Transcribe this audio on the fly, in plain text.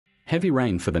Heavy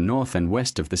rain for the north and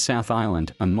west of the South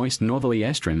Island. A moist northerly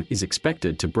air stream is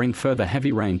expected to bring further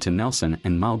heavy rain to Nelson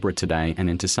and Marlborough today and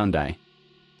into Sunday.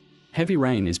 Heavy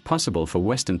rain is possible for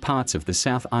western parts of the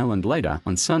South Island later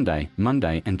on Sunday,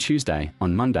 Monday and Tuesday.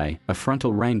 On Monday, a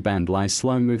frontal rain band lies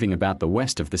slow moving about the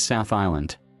west of the South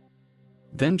Island.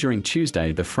 Then during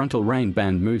Tuesday the frontal rain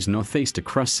band moves northeast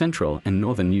across central and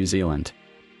northern New Zealand.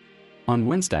 On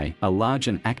Wednesday, a large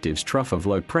and active trough of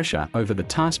low pressure over the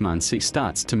Tasman Sea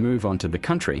starts to move onto the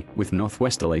country, with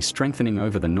northwesterlies strengthening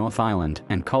over the North Island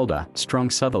and colder, strong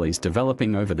southerlies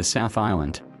developing over the South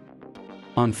Island.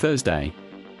 On Thursday,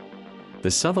 the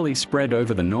southerlies spread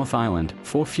over the North Island.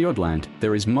 For Fiordland,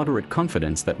 there is moderate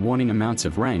confidence that warning amounts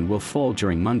of rain will fall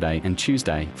during Monday and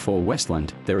Tuesday. For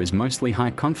Westland, there is mostly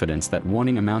high confidence that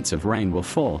warning amounts of rain will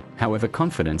fall, however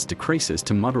confidence decreases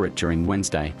to moderate during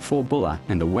Wednesday. For Bulla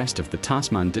and the west of the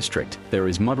Tasman district, there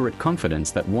is moderate confidence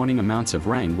that warning amounts of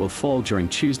rain will fall during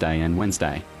Tuesday and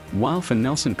Wednesday, while for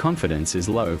Nelson confidence is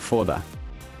low for the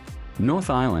North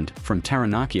Island. From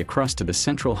Taranaki across to the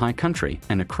central high country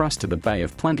and across to the Bay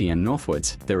of Plenty and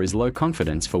northwards, there is low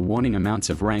confidence for warning amounts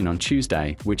of rain on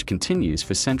Tuesday, which continues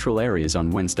for central areas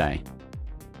on Wednesday,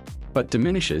 but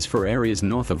diminishes for areas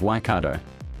north of Waikato.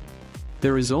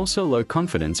 There is also low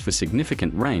confidence for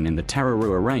significant rain in the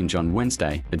Tararua Range on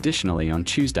Wednesday. Additionally, on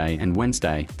Tuesday and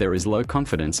Wednesday, there is low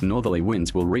confidence northerly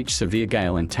winds will reach severe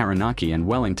gale in Taranaki and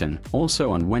Wellington.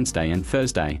 Also on Wednesday and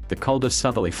Thursday, the colder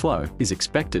southerly flow is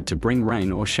expected to bring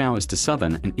rain or showers to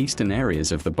southern and eastern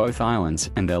areas of the both islands,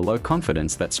 and there low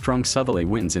confidence that strong southerly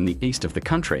winds in the east of the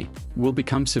country will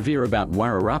become severe about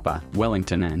Wairarapa,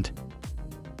 Wellington and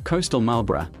coastal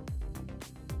Marlborough.